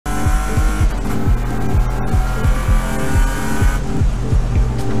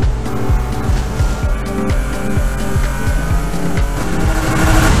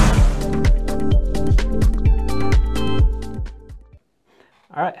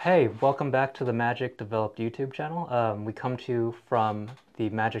Hey, welcome back to the Magic Developed YouTube channel. We come to you from the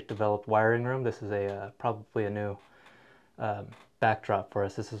Magic Developed wiring room. This is probably a new um, backdrop for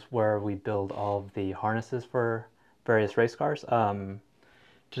us. This is where we build all of the harnesses for various race cars.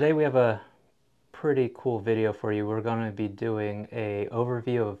 Today we have a pretty cool video for you. We're going to be doing a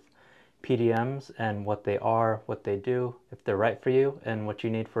overview of PDMs and what they are, what they do, if they're right for you, and what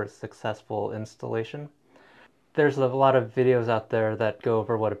you need for a successful installation. There's a lot of videos out there that go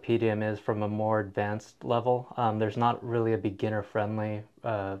over what a PDM is from a more advanced level. There's not really a beginner-friendly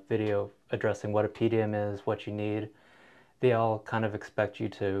video addressing what a PDM is, what you need. They all kind of expect you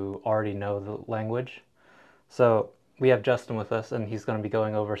to already know the language. So we have Justin with us, and he's going to be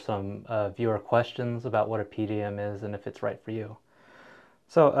going over some viewer questions about what a PDM is and if it's right for you.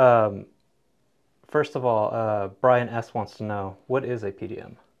 So first of all, Brian S. wants to know, what is a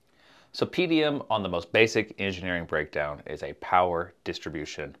PDM? So PDM, on the most basic engineering breakdown, is a power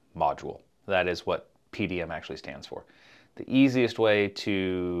distribution module. That is what PDM actually stands for. The easiest way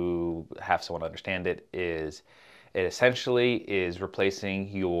to have someone understand it is it essentially is replacing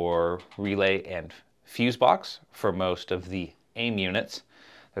your relay and fuse box for most of the AIM units.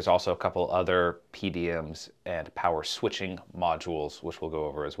 There's also a couple other PDMs and power switching modules, which we'll go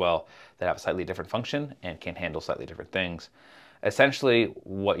over as well, that have a slightly different function and can handle slightly different things. Essentially,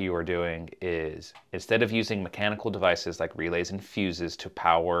 what you are doing is, instead of using mechanical devices like relays and fuses to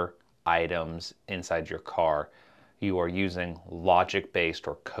power items inside your car, you are using logic-based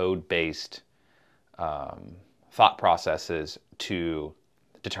or code-based thought processes to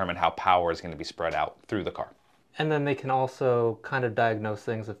determine how power is going to be spread out through the car. And then they can also kind of diagnose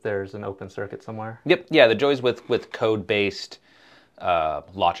things if there's an open circuit somewhere. Yep, yeah, the joys with code-based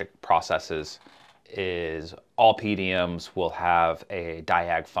logic processes is all PDMs will have a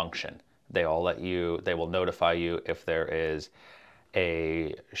diag function. They will notify you if there is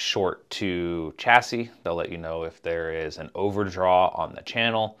a short to chassis. They'll let you know if there is an overdraw on the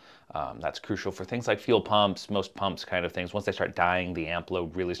channel. That's crucial for things like fuel pumps, most pumps kind of things. Once they start dying, the amp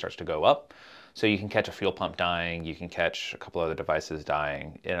load really starts to go up. So you can catch a fuel pump dying, you can catch a couple other devices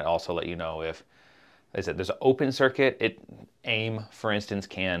dying, and it also let you know if there's an open circuit. AIM, for instance,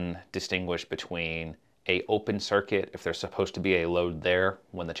 can distinguish between a open circuit if there's supposed to be a load there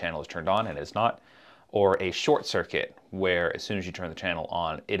when the channel is turned on and it's not, or a short circuit where as soon as you turn the channel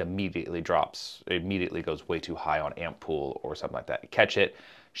on, it immediately drops, it immediately goes way too high on amp pool or something like that. Catch it,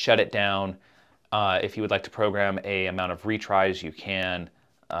 shut it down. If you would like to program a amount of retries, you can,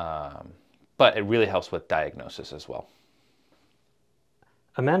 but it really helps with diagnosis as well.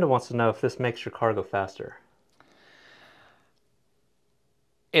 Amanda wants to know if this makes your car go faster.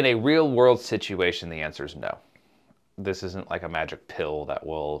 In a real world situation, the answer is no. This isn't like a magic pill that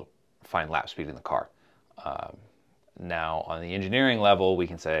will find lap speed in the car. Now, on the engineering level, we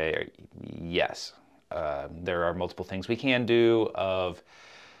can say yes. There are multiple things we can do of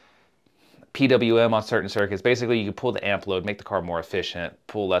PWM on certain circuits. Basically, you can pull the amp load, make the car more efficient,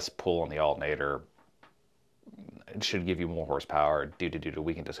 pull less pull on the alternator. It should give you more horsepower.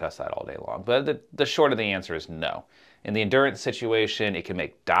 We can discuss that all day long. But the short of the answer is no. In the endurance situation, it can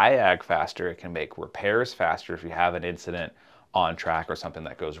make diag faster. It can make repairs faster. If you have an incident on track or something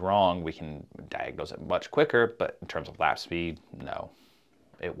that goes wrong, we can diagnose it much quicker. But in terms of lap speed, no,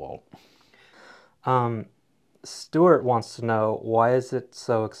 it won't. Stuart wants to know, why is it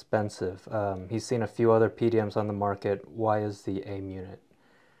so expensive? He's seen a few other PDMs on the market. Why is the AIM unit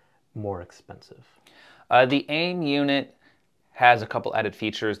more expensive? The AIM unit has a couple added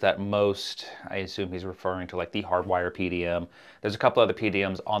features that I assume he's referring to, like the hardwire PDM. There's a couple other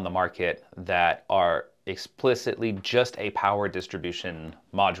PDMs on the market that are explicitly just a power distribution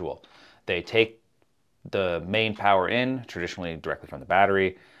module. They take the main power in, traditionally directly from the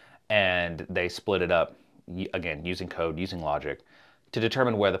battery, and they split it up, again, using code, using logic, to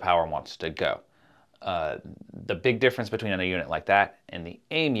determine where the power wants to go. The big difference between a unit like that and the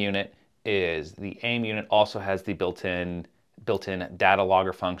AIM unit is the AIM unit also has the built-in data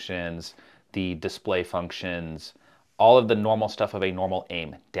logger functions, the display functions, all of the normal stuff of a normal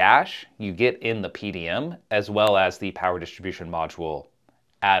AIM dash you get in the PDM, as well as the power distribution module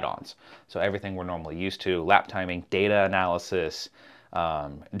add-ons. So everything we're normally used to, lap timing, data analysis,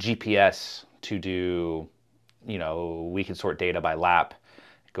 GPS to do, we can sort data by lap,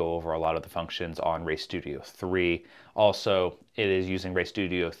 go over a lot of the functions on Race Studio 3. Also, it is using Race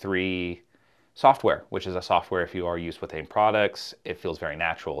Studio 3 software, which is a software if you are used with AIM products, it feels very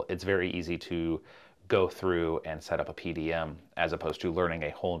natural. It's very easy to go through and set up a PDM as opposed to learning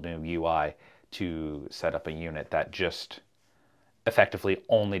a whole new UI to set up a unit that just effectively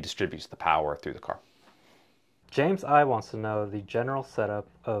only distributes the power through the car. James I wants to know the general setup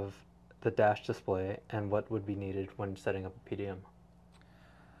of the dash display and what would be needed when setting up a PDM.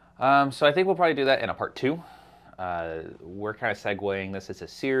 So I think we'll probably do that in a part 2. We're kind of segueing this as a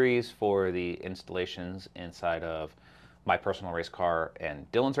series for the installations inside of my personal race car and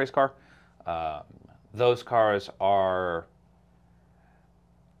Dylan's race car. Those cars are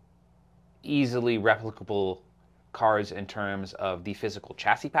easily replicable cars in terms of the physical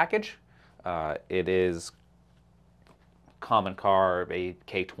chassis package. It is common car, a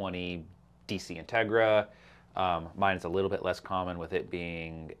K20 DC Integra. Mine is a little bit less common, with it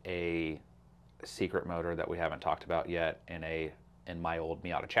being a secret motor that we haven't talked about yet in my old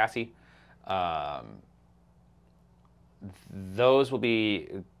Miata chassis. Those will be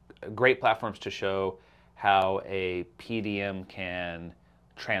great platforms to show how a PDM can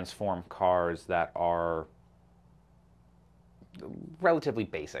transform cars that are relatively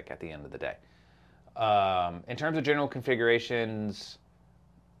basic at the end of the day. In terms of general configurations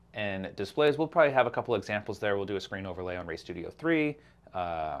and displays, we'll probably have a couple examples there. We'll do a screen overlay on Race Studio 3.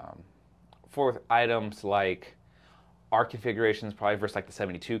 For items like our configurations, probably versus like the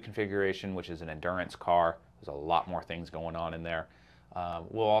 72 configuration, which is an endurance car. There's a lot more things going on in there.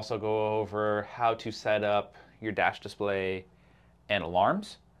 We'll also go over how to set up your dash display and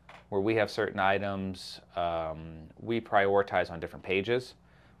alarms, where we have certain items we prioritize on different pages.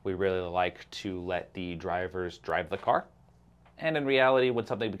 We really like to let the drivers drive the car. And in reality, when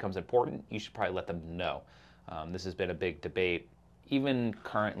something becomes important, you should probably let them know. This has been a big debate, even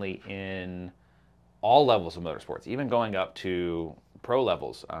currently in all levels of motorsports, even going up to pro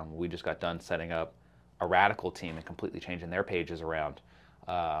levels. We just got done setting up a radical team and completely changing their pages around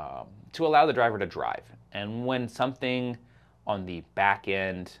to allow the driver to drive. And when something on the back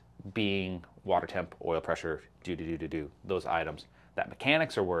end, being water temp, oil pressure, those items that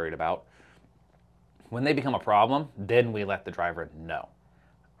mechanics are worried about, when they become a problem, then we let the driver know.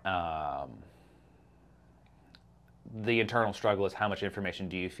 The internal struggle is how much information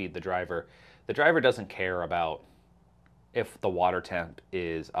do you feed the driver. The driver doesn't care about if the water temp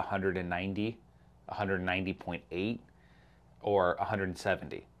is 190, 190.8, or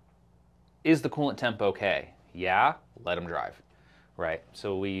 170. Is the coolant temp okay? Yeah, let them drive, right?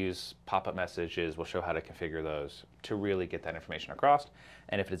 So we use pop-up messages. We'll show how to configure those to really get that information across.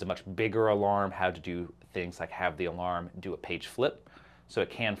 And if it's a much bigger alarm, how to do things like have the alarm do a page flip, so it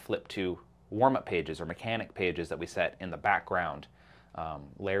can flip to warm-up pages or mechanic pages that we set in the background.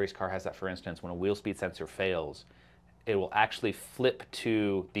 Larry's car has that, for instance. When a wheel speed sensor fails, it will actually flip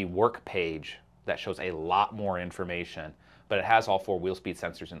to the work page that shows a lot more information, but it has all 4 wheel speed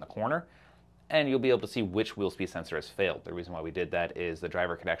sensors in the corner, and you'll be able to see which wheel speed sensor has failed. The reason why we did that is the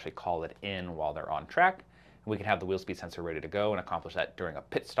driver could actually call it in while they're on track. We can have the wheel speed sensor ready to go and accomplish that during a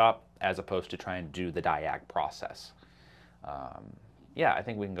pit stop, as opposed to trying to do the diag process. Yeah, I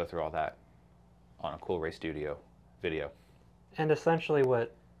think we can go through all that on a cool Race Studio video. And essentially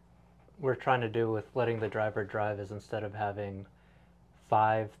what we're trying to do with letting the driver drive is, instead of having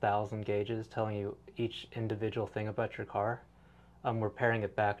 5,000 gauges telling you each individual thing about your car, we're pairing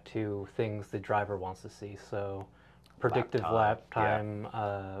it back to things the driver wants to see. So predictive lap time,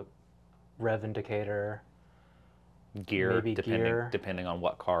 rev indicator, gear, maybe depending on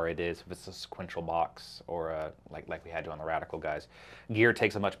what car it is. If it's a sequential box or like we had to on the Radical guys, gear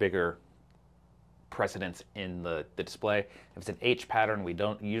takes a much bigger precedence in the display. If it's an H pattern, we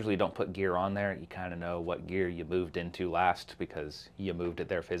usually don't put gear on there. You kind of know what gear you moved into last because you moved it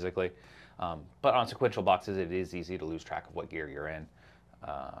there physically. But on sequential boxes, it is easy to lose track of what gear you're in.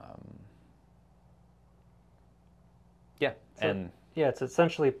 Yeah, yeah, it's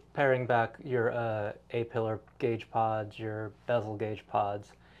essentially pairing back your A-pillar gauge pods, your bezel gauge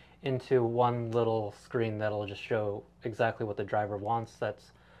pods, into one little screen that'll just show exactly what the driver wants.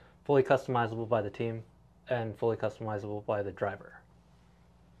 That's fully customizable by the team and fully customizable by the driver.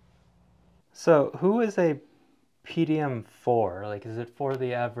 So who is a PDM for? Like, is it for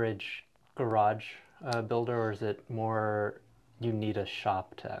the average garage builder, or is it more you need a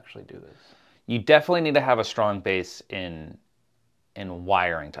shop to actually do this? You definitely need to have a strong base in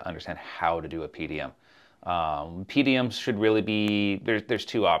wiring to understand how to do a PDM. PDMs should really be, there's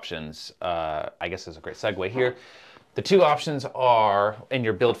 2 options. I guess there's a great segue here. The 2 options are in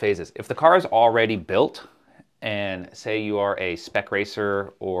your build phases. If the car is already built, and say you are a spec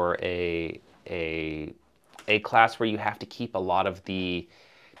racer or a class where you have to keep a lot of the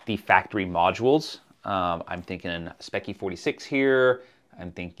factory modules, I'm thinking Spec E46 here,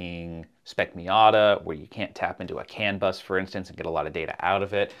 I'm thinking Spec Miata, where you can't tap into a CAN bus, for instance, and get a lot of data out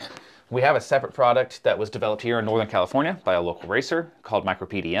of it. We have a separate product that was developed here in Northern California by a local racer called Micro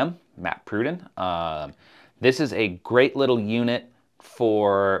PDM, Matt Pruden. This is a great little unit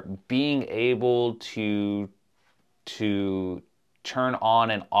for being able to turn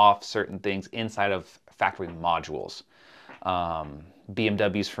on and off certain things inside of factory modules.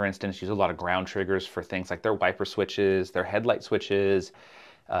 BMWs, for instance, use a lot of ground triggers for things like their wiper switches, their headlight switches.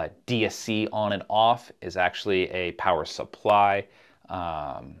 DSC on and off is actually a power supply.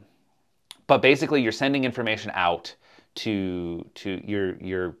 But basically, you're sending information out to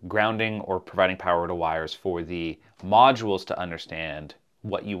you're grounding or providing power to wires for the modules to understand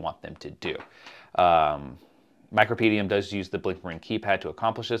what you want them to do. MicroPDM does use the blink marine keypad to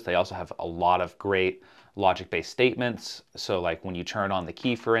accomplish this. They also have a lot of great logic-based statements. So like when you turn on the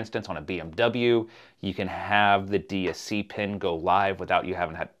key, for instance, on a BMW, you can have the DSC pin go live without you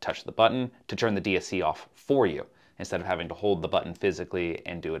having had to touch the button to turn the DSC off for you, instead of having to hold the button physically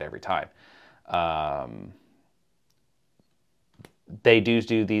and do it every time. They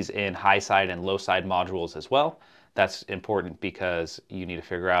do these in high side and low side modules as well. That's important because you need to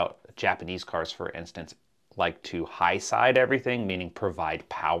figure out Japanese cars, for instance, like to high side everything, meaning provide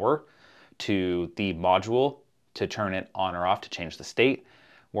power to the module to turn it on or off to change the state,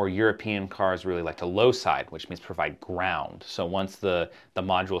 where European cars really like to low side, which means provide ground. So once the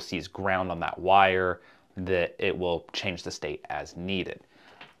module sees ground on that wire, that it will change the state as needed.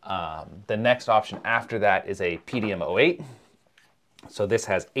 The next option after that is a PDM 08. So this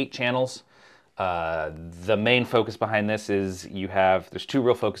has 8 channels. The main focus behind this is there's 2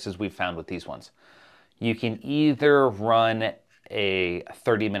 real focuses we've found with these ones. You can either run a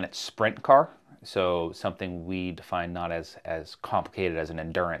 30-minute sprint car, so something we define not as complicated as an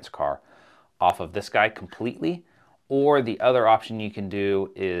endurance car, off of this guy completely, or the other option you can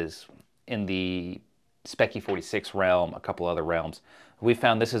do is in the Spec E46 realm, a couple other realms. We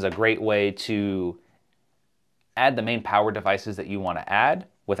found this is a great way to add the main power devices that you want to add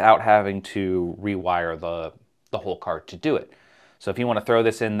without having to rewire the whole car to do it. So if you want to throw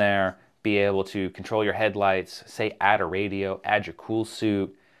this in there, be able to control your headlights, say add a radio, add your cool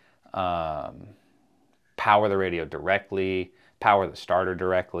suit, power the radio directly, power the starter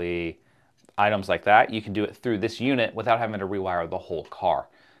directly, items like that, you can do it through this unit without having to rewire the whole car.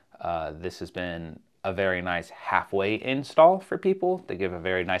 This has been a very nice halfway install for people. They give a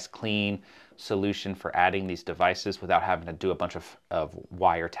very nice clean solution for adding these devices without having to do a bunch of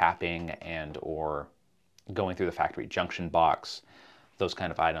wire tapping and or going through the factory junction box, those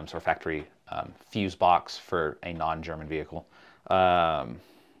kind of items, or factory fuse box for a non-German vehicle.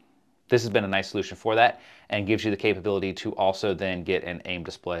 This has been a nice solution for that and gives you the capability to also then get an AIM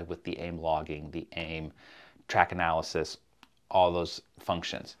display with the AIM logging, the AIM track analysis, all those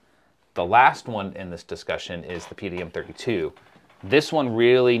functions. The last one in this discussion is the PDM 32. This one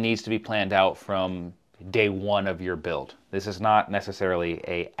really needs to be planned out from day one of your build. This is not necessarily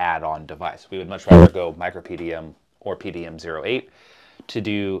an add-on device. We would much rather go MicroPDM or PDM 08 to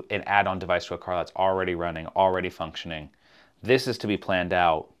do an add-on device to a car that's already running, already functioning. This is to be planned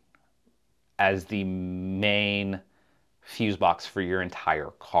out as the main fuse box for your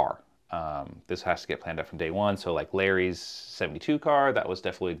entire car. This has to get planned out from day one. So like Larry's 72 car, that was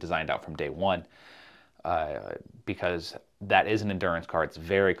definitely designed out from day one because that is an endurance car. It's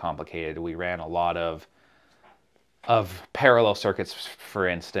very complicated. We ran a lot of parallel circuits, for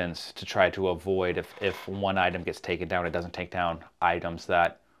instance, to try to avoid if one item gets taken down, it doesn't take down items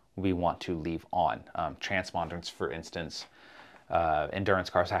that we want to leave on. Transponders, for instance, endurance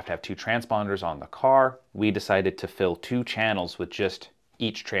cars have to have 2 transponders on the car. We decided to fill 2 channels with just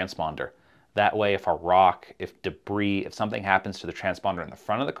each transponder. That way, if a rock, if debris, if something happens to the transponder in the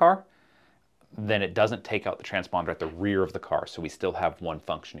front of the car, then it doesn't take out the transponder at the rear of the car. So we still have 1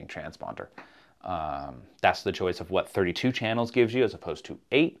 functioning transponder. That's the choice of what 32 channels gives you as opposed to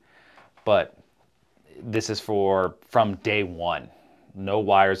 8. But this is from day one. No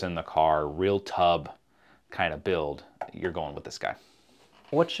wires in the car, real tub kind of build. You're going with this guy.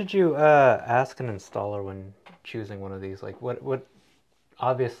 What should you ask an installer when choosing one of these? Like what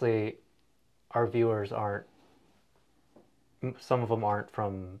obviously our viewers aren't, some of them aren't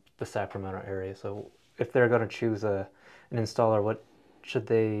from the Sacramento area. So if they're going to choose an installer, what should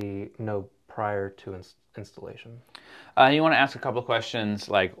they know prior to installation? You want to ask a couple of questions.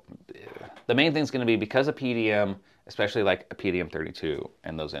 Like the main thing is going to be, because of PDM, especially like a PDM 32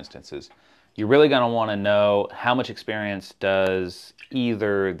 in those instances, you're really going to want to know how much experience does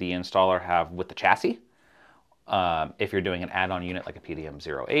either the installer have with the chassis, if you're doing an add-on unit like a PDM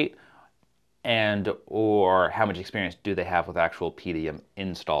 08, and or how much experience do they have with actual PDM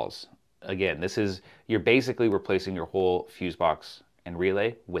installs. Again, you're basically replacing your whole fuse box and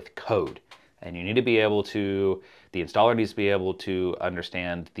relay with code. And you need to be able to, the installer needs to be able to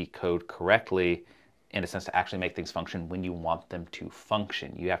understand the code correctly in a sense, to actually make things function when you want them to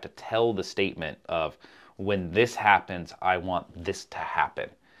function. You have to tell the statement of, when this happens, I want this to happen.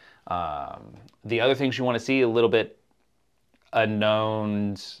 The other things you want to see, a little bit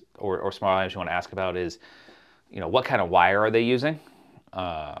unknowns or small items you want to ask about is, what kind of wire are they using?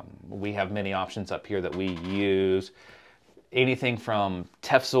 We have many options up here that we use. Anything from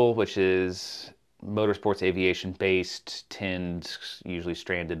Tefsel, which is Motorsports aviation based, tinned, usually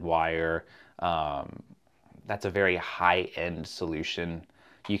stranded wire. That's a very high-end solution.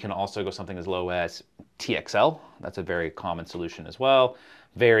 You can also go something as low as TXL. That's a very common solution as well.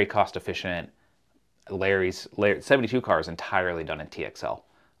 Very cost efficient. Larry's 72 car is entirely done in TXL.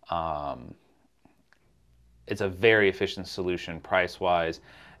 It's a very efficient solution price-wise,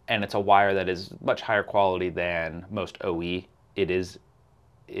 and it's a wire that is much higher quality than most OE. It is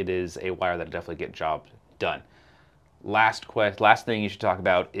a wire that definitely get job done. Last thing you should talk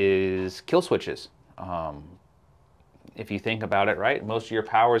about is kill switches. If you think about it, right, most of your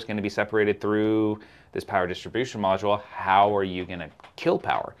power is going to be separated through this power distribution module. How are you going to kill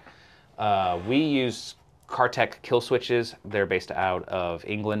power? We use Cartec kill switches. They're based out of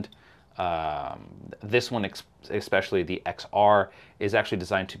England. This one, especially the XR, is actually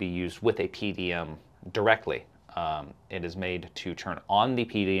designed to be used with a PDM directly. It is made to turn on the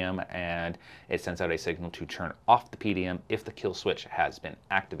PDM, and it sends out a signal to turn off the PDM if the kill switch has been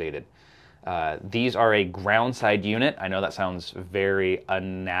activated. These are a ground side unit. I know that sounds very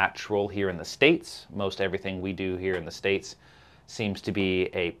unnatural here in the States. Most everything we do here in the States seems to be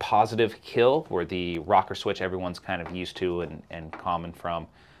a positive kill, where the rocker switch everyone's kind of used to and common from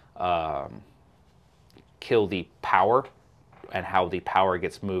kill the power, and how the power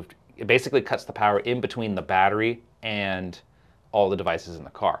gets moved. It basically cuts the power in between the battery and all the devices in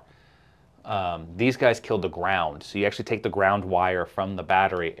the car. These guys kill the ground. So you actually take the ground wire from the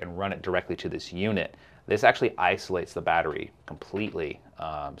battery and run it directly to this unit. This actually isolates the battery completely,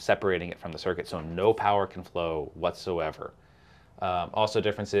 separating it from the circuit, so no power can flow whatsoever. Also,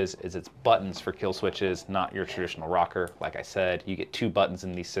 difference is it's buttons for kill switches, not your traditional rocker. Like I said, you get two buttons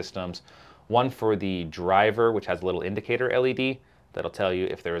in these systems. One for the driver, which has a little indicator LED that'll tell you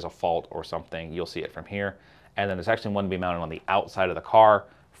if there is a fault or something. You'll see it from here. And then there's actually one to be mounted on the outside of the car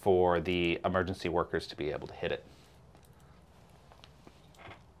for the emergency workers to be able to hit it.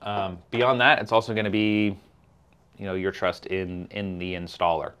 Beyond that, it's also going to be, your trust in the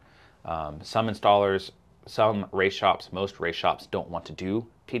installer. Some installers, some race shops, most race shops don't want to do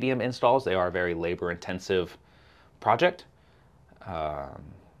PDM installs. They are a very labor-intensive project.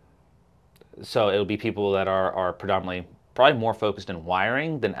 So it'll be people that are predominantly probably more focused in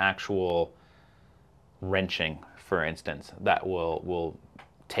wiring than actual wrenching, for instance, that will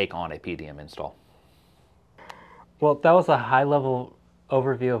take on a PDM install. Well, that was a high-level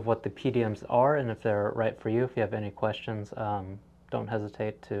overview of what the PDMs are and if they're right for you. If you have any questions, don't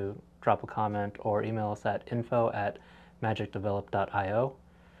hesitate to drop a comment or email us at info@magicdevelop.io.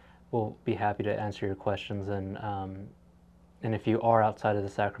 We'll be happy to answer your questions, and if you are outside of the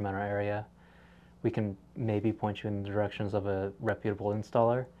Sacramento area, we can maybe point you in the directions of a reputable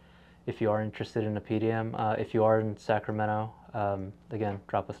installer if you are interested in a PDM. If you are in Sacramento, again,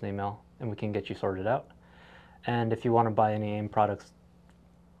 drop us an email and we can get you sorted out. And if you want to buy any AIM products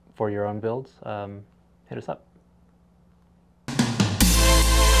for your own builds, hit us up.